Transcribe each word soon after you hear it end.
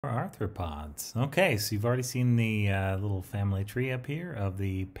Arthropods. Okay, so you've already seen the little family tree up here of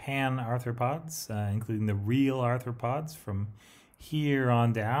the pan arthropods, including the real arthropods from here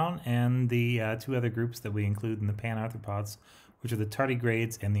on down, and the two other groups that we include in the pan arthropods, which are the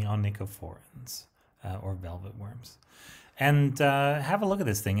tardigrades and the onychophorans, or velvet worms. And have a look at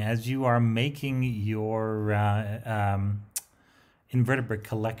this thing as you are making your invertebrate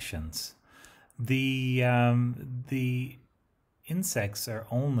collections. The insects are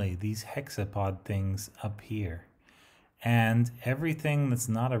only these hexapod things up here. And everything that's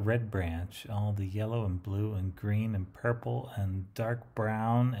not a red branch, all the yellow and blue and green and purple and dark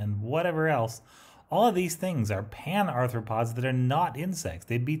brown and whatever else, all of these things are pan-arthropods that are not insects.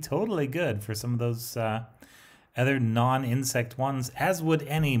 They'd be totally good for some of those other non-insect ones, as would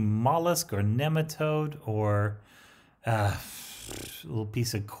any mollusk or nematode or little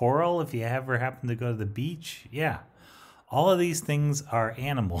piece of coral if you ever happen to go to the beach. Yeah. All of these things are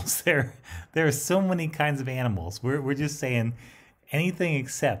animals. There are so many kinds of animals. We're just saying anything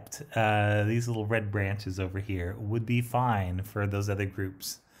except these little red branches over here would be fine for those other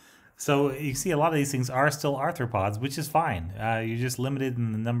groups. So you see a lot of these things are still arthropods, which is fine. You're just limited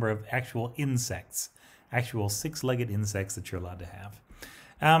in the number of actual insects, actual six-legged insects that you're allowed to have.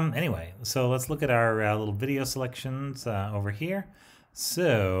 Anyway, so let's look at our little video selections over here.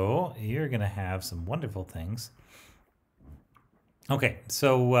 So you're going to have some wonderful things. Okay,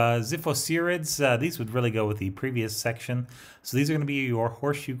 so Xiphoserids, these would really go with the previous section. So these are going to be your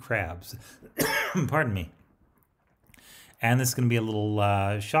horseshoe crabs. Pardon me. And this is going to be a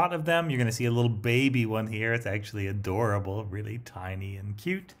little shot of them. You're going to see a little baby one here. It's actually adorable, really tiny and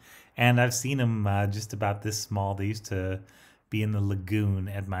cute. And I've seen them just about this small. They used to be in the lagoon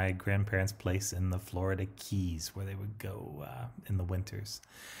at my grandparents' place in the Florida Keys, where they would go in the winters.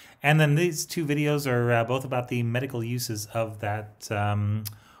 And then these two videos are both about the medical uses of that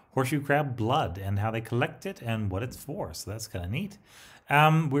horseshoe crab blood and how they collect it and what it's for. So that's kind of neat.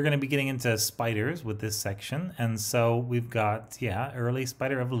 We're going to be getting into spiders with this section. And so we've got, early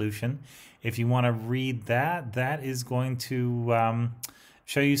spider evolution. If you want to read that, that is going to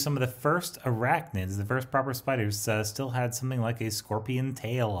show you some of the first arachnids. The first proper spiders still had something like a scorpion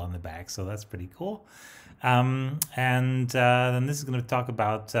tail on the back. So that's pretty cool. Then this is going to talk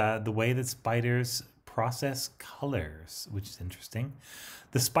about the way that spiders process colors, which is interesting.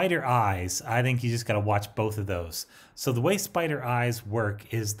 The spider eyes, I think you just got to watch both of those. So the way spider eyes work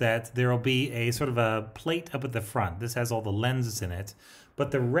is that there will be a sort of a plate up at the front. This has all the lenses in it,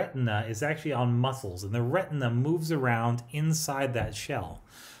 but the retina is actually on muscles, and the retina moves around inside that shell.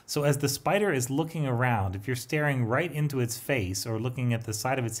 So as the spider is looking around, if you're staring right into its face or looking at the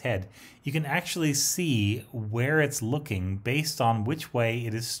side of its head, you can actually see where it's looking based on which way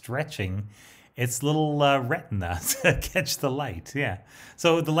it is stretching its little retina to catch the light. Yeah.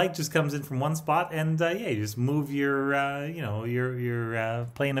 So the light just comes in from one spot, and you just move your, your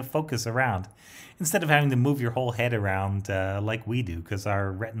plane of focus around instead of having to move your whole head around like we do, because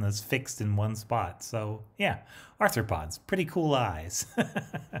our retina's fixed in one spot. So yeah, arthropods, pretty cool eyes.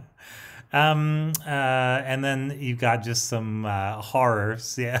 And then you've got just some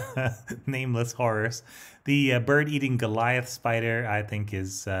horrors, nameless horrors. The bird-eating Goliath spider, I think,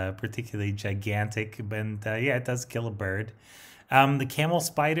 is particularly gigantic, and it does kill a bird. The camel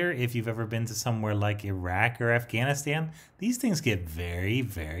spider, if you've ever been to somewhere like Iraq or Afghanistan, these things get very,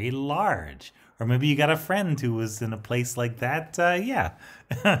 very large. Or maybe you got a friend who was in a place like that.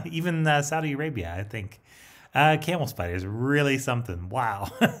 Even Saudi Arabia, I think. Camel spider is really something.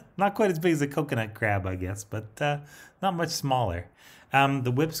 Wow. Not quite as big as a coconut crab, I guess, but not much smaller.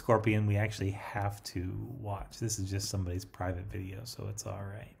 The whip scorpion we actually have to watch. This is just somebody's private video, so it's all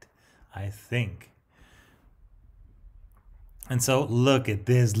right, I think. And so look at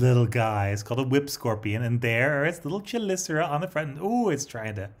this little guy. It's called a whip scorpion, and there are its little chelicera on the front. Oh, it's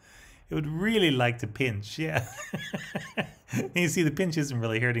trying to... It would really like to pinch, yeah. You see, the pinch isn't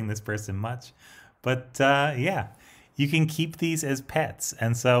really hurting this person much. But you can keep these as pets.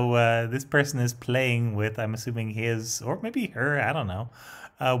 And so this person is playing with, I'm assuming his, or maybe her, I don't know,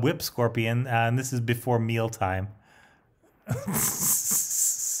 whip scorpion. And this is before mealtime.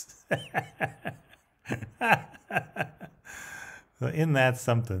 So isn't that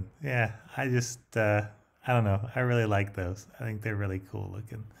something? Yeah, I just, I don't know. I really like those. I think they're really cool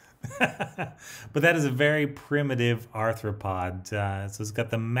looking. But that is a very primitive arthropod. So it's got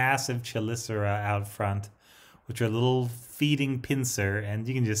the massive chelicera out front, which are a little feeding pincer, and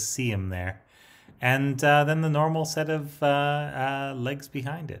you can just see them there. And then the normal set of legs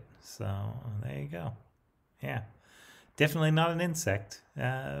behind it. So there you go. Yeah, definitely not an insect,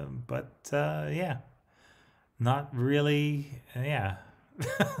 but not really,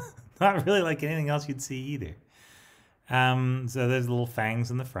 Not really like anything else you'd see either. So there's little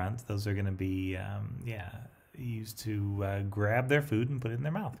fangs in the front. Those are going to be, yeah, used to grab their food and put it in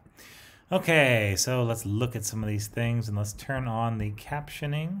their mouth. Okay, so let's look at some of these things and let's turn on the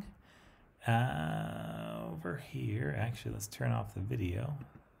captioning over here. Actually, let's turn off the video.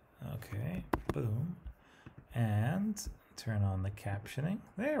 Okay, boom. And turn on the captioning.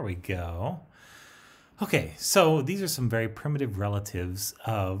 There we go. Okay, so these are some very primitive relatives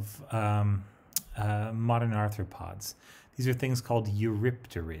of modern arthropods. These are things called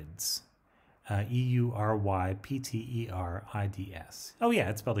eurypterids. Eurypterids. Oh yeah,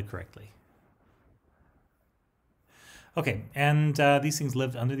 it spelled it correctly. Okay, and these things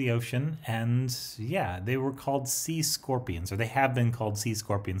lived under the ocean, and yeah, they were called sea scorpions, or they have been called sea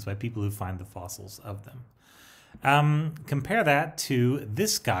scorpions by people who find the fossils of them. Compare that to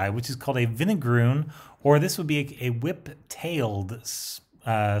this guy, which is called a vinegaroon, or this would be a whip-tailed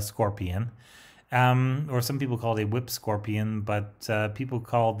scorpion. Or some people call it a whip scorpion, but people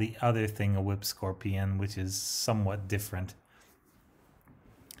call the other thing a whip scorpion, which is somewhat different.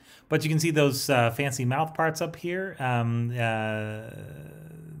 But you can see those fancy mouth parts up here,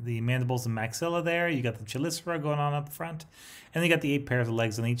 the mandibles and maxilla there. You got the chelicera going on up front, and you got the 8 pairs of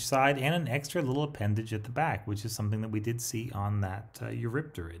legs on each side, and an extra little appendage at the back, which is something that we did see on that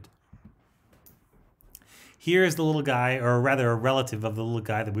eurypterid. Here's the little guy, or rather a relative of the little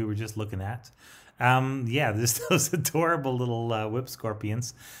guy that we were just looking at. Yeah, there's those adorable little whip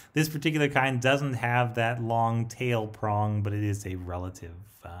scorpions. This particular kind doesn't have that long tail prong, but it is a relative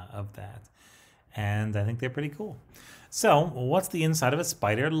of that. And I think they're pretty cool. So what's the inside of a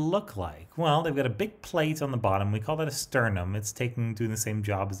spider look like? Well, they've got a big plate on the bottom. We call that a sternum. It's doing the same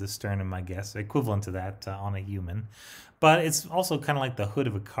job as the sternum, I guess, equivalent to that on a human. But it's also kind of like the hood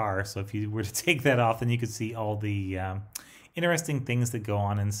of a car. So if you were to take that off, then you could see all the interesting things that go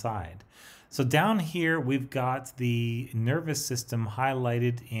on inside. So down here, we've got the nervous system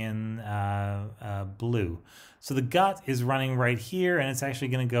highlighted in blue. So the gut is running right here, and it's actually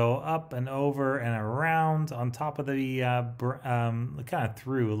going to go up and over and around on top of the, kind of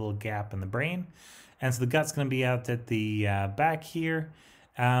through a little gap in the brain. And so the gut's going to be out at the back here,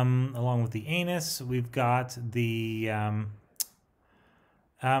 along with the anus. We've got the...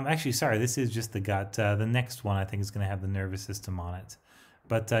 actually, sorry, this is just the gut. The next one, I think, is going to have the nervous system on it.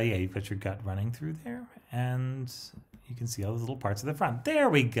 But yeah, you've got your gut running through there, and you can see all those little parts of the front. There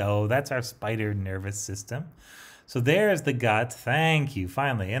we go. That's our spider nervous system. So there's the gut. Thank you,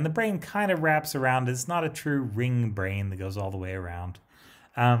 finally. And the brain kind of wraps around. It's not a true ring brain that goes all the way around.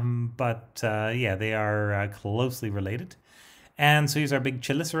 Yeah, they are closely related. And so here's our big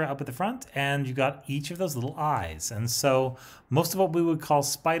chelicera up at the front, and you got each of those little eyes. And so most of what we would call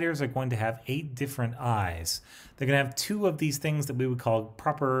spiders are going to have 8 different eyes. They're going to have 2 of these things that we would call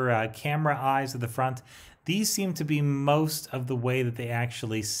proper camera eyes at the front. These seem to be most of the way that they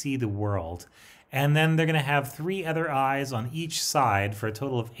actually see the world. And then they're going to have 3 other eyes on each side for a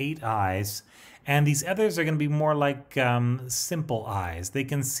total of 8 eyes. And these others are going to be more like simple eyes. They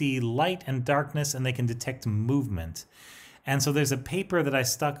can see light and darkness, and they can detect movement. And so there's a paper that I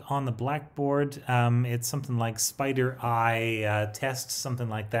stuck on the blackboard. It's something like spider eye test, something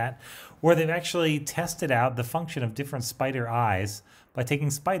like that, where they've actually tested out the function of different spider eyes by taking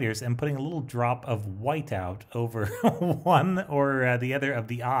spiders and putting a little drop of whiteout over one or the other of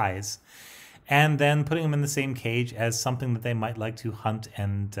the eyes, and then putting them in the same cage as something that they might like to hunt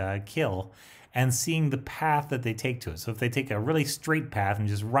and kill, and seeing the path that they take to it. So if they take a really straight path and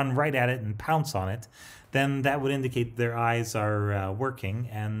just run right at it and pounce on it, then that would indicate their eyes are working,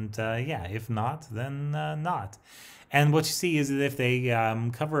 and yeah, if not, then not. And what you see is that if they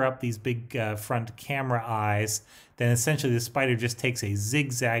cover up these big front camera eyes, then essentially the spider just takes a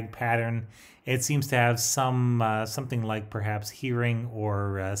zigzag pattern. It seems to have something like perhaps hearing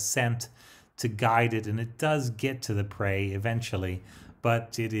or scent to guide it, and it does get to the prey eventually,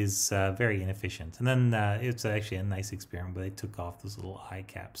 but it is very inefficient. And then it's actually a nice experiment where they took off those little eye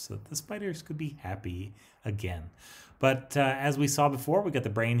caps so that the spiders could be happy again. But as we saw before, we got the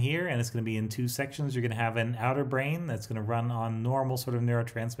brain here, and it's going to be in 2 sections. You're going to have an outer brain that's going to run on normal sort of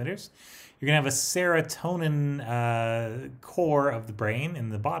neurotransmitters. You're going to have a serotonin core of the brain in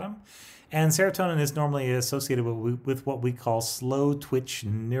the bottom. And serotonin is normally associated with what we call slow twitch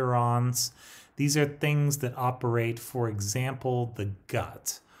neurons. These are things that operate, for example, the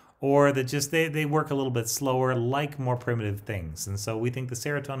gut, or that just they work a little bit slower, like more primitive things. And so we think the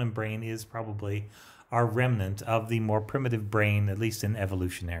serotonin brain is probably are remnant of the more primitive brain, at least in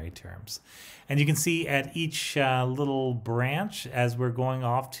evolutionary terms. And you can see at each little branch, as we're going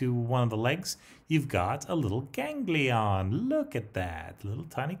off to one of the legs, you've got a little ganglion. Look at that, little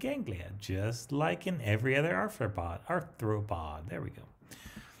tiny ganglia, just like in every other arthropod. There we go.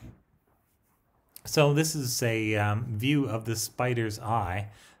 So this is a view of the spider's eye.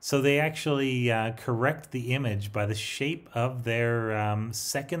 So they actually correct the image by the shape of their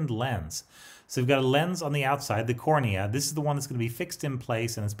second lens. So we've got a lens on the outside, the cornea. This is the one that's going to be fixed in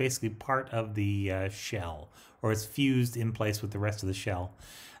place, and it's basically part of the shell, or it's fused in place with the rest of the shell.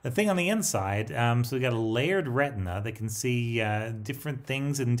 The thing on the inside, so we've got a layered retina that can see different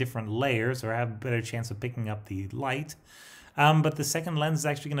things in different layers, or have a better chance of picking up the light. But the second lens is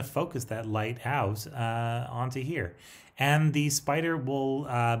actually going to focus that light out onto here. And the spider will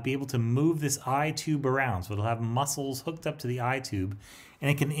be able to move this eye tube around. So it'll have muscles hooked up to the eye tube, and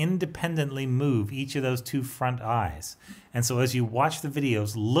it can independently move each of those two front eyes. And so as you watch the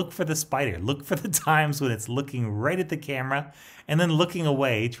videos, look for the spider. Look for the times when it's looking right at the camera and then looking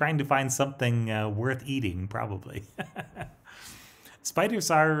away, trying to find something worth eating, probably.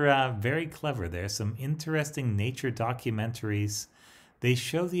 Spiders are very clever. There's some interesting nature documentaries. They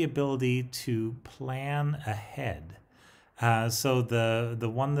show the ability to plan ahead. So the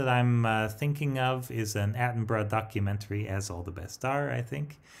one that I'm thinking of is an Attenborough documentary, As All the Best Are, I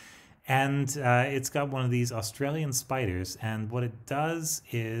think. And it's got one of these Australian spiders. And what it does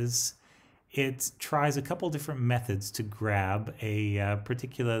is it tries a couple different methods to grab a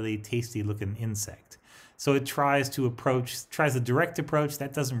particularly tasty looking insect. So it tries a direct approach.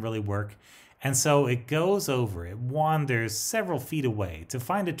 That doesn't really work. And so it goes over, it wanders several feet away to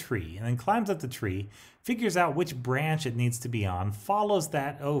find a tree, and then climbs up the tree, figures out which branch it needs to be on, follows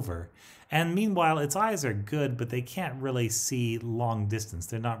that over. And meanwhile, its eyes are good, but they can't really see long distance.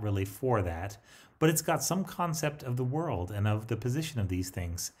 They're not really for that. But it's got some concept of the world and of the position of these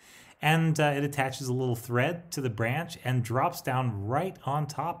things. And it attaches a little thread to the branch and drops down right on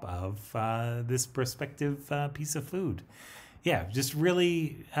top of this prospective piece of food. Yeah, just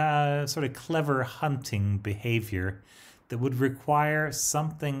really sort of clever hunting behavior that would require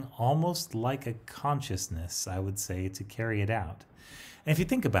something almost like a consciousness, I would say, to carry it out. And if you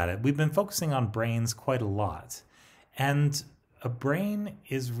think about it, we've been focusing on brains quite a lot. And a brain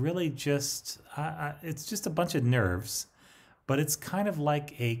is really just, it's just a bunch of nerves, but it's kind of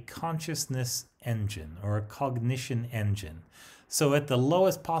like a consciousness engine or a cognition engine. So at the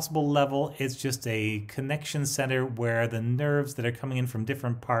lowest possible level, it's just a connection center where the nerves that are coming in from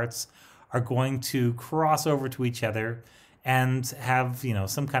different parts are going to cross over to each other and have, you know,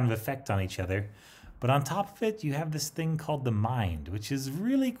 some kind of effect on each other. But on top of it, you have this thing called the mind, which is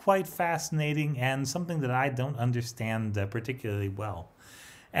really quite fascinating and something that I don't understand particularly well.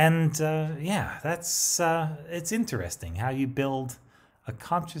 And yeah, it's interesting how you build a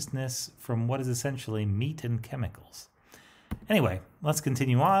consciousness from what is essentially meat and chemicals. Anyway, let's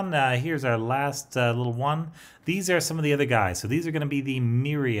continue on. Here's our last little one. These are some of the other guys. So these are going to be the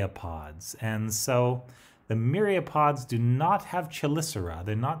myriapods. And so the myriapods do not have chelicera.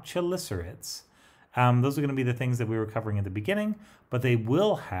 They're not chelicerates. Those are going to be the things that we were covering at the beginning. But they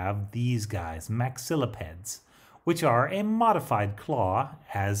will have these guys, maxillipeds, which are a modified claw,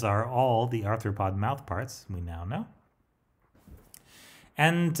 as are all the arthropod mouthparts, we now know.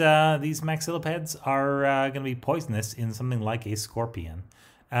 And these maxillipeds are going to be poisonous in something like a scorpion.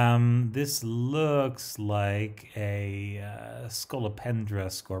 This looks like a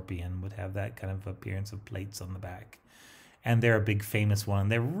Scolopendra scorpion would have that kind of appearance of plates on the back. And they're a big famous one.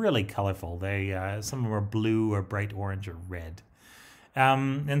 They're really colorful. They some of them are blue or bright orange or red.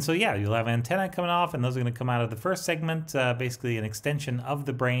 And so, yeah, you'll have antennae coming off, and those are going to come out of the first segment, basically an extension of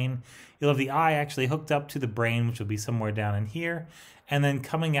the brain. You'll have the eye actually hooked up to the brain, which will be somewhere down in here. And then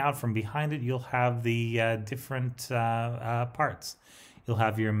coming out from behind it, you'll have the different parts. You'll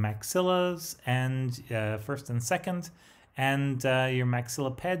have your maxillas and first and second, and your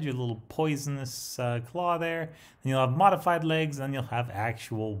maxilliped, your little poisonous claw there. Then you'll have modified legs, and then you'll have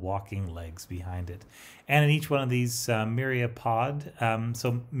actual walking legs behind it. And in each one of these myriapod,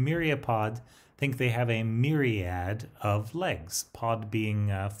 so myriapod, think they have a myriad of legs, pod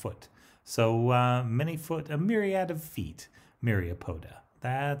being foot. So many foot, a myriad of feet, myriapoda.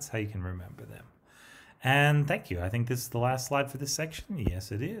 That's how you can remember them. And thank you. I think this is the last slide for this section.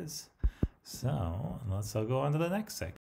 Yes, it is. So let's go on to the next section.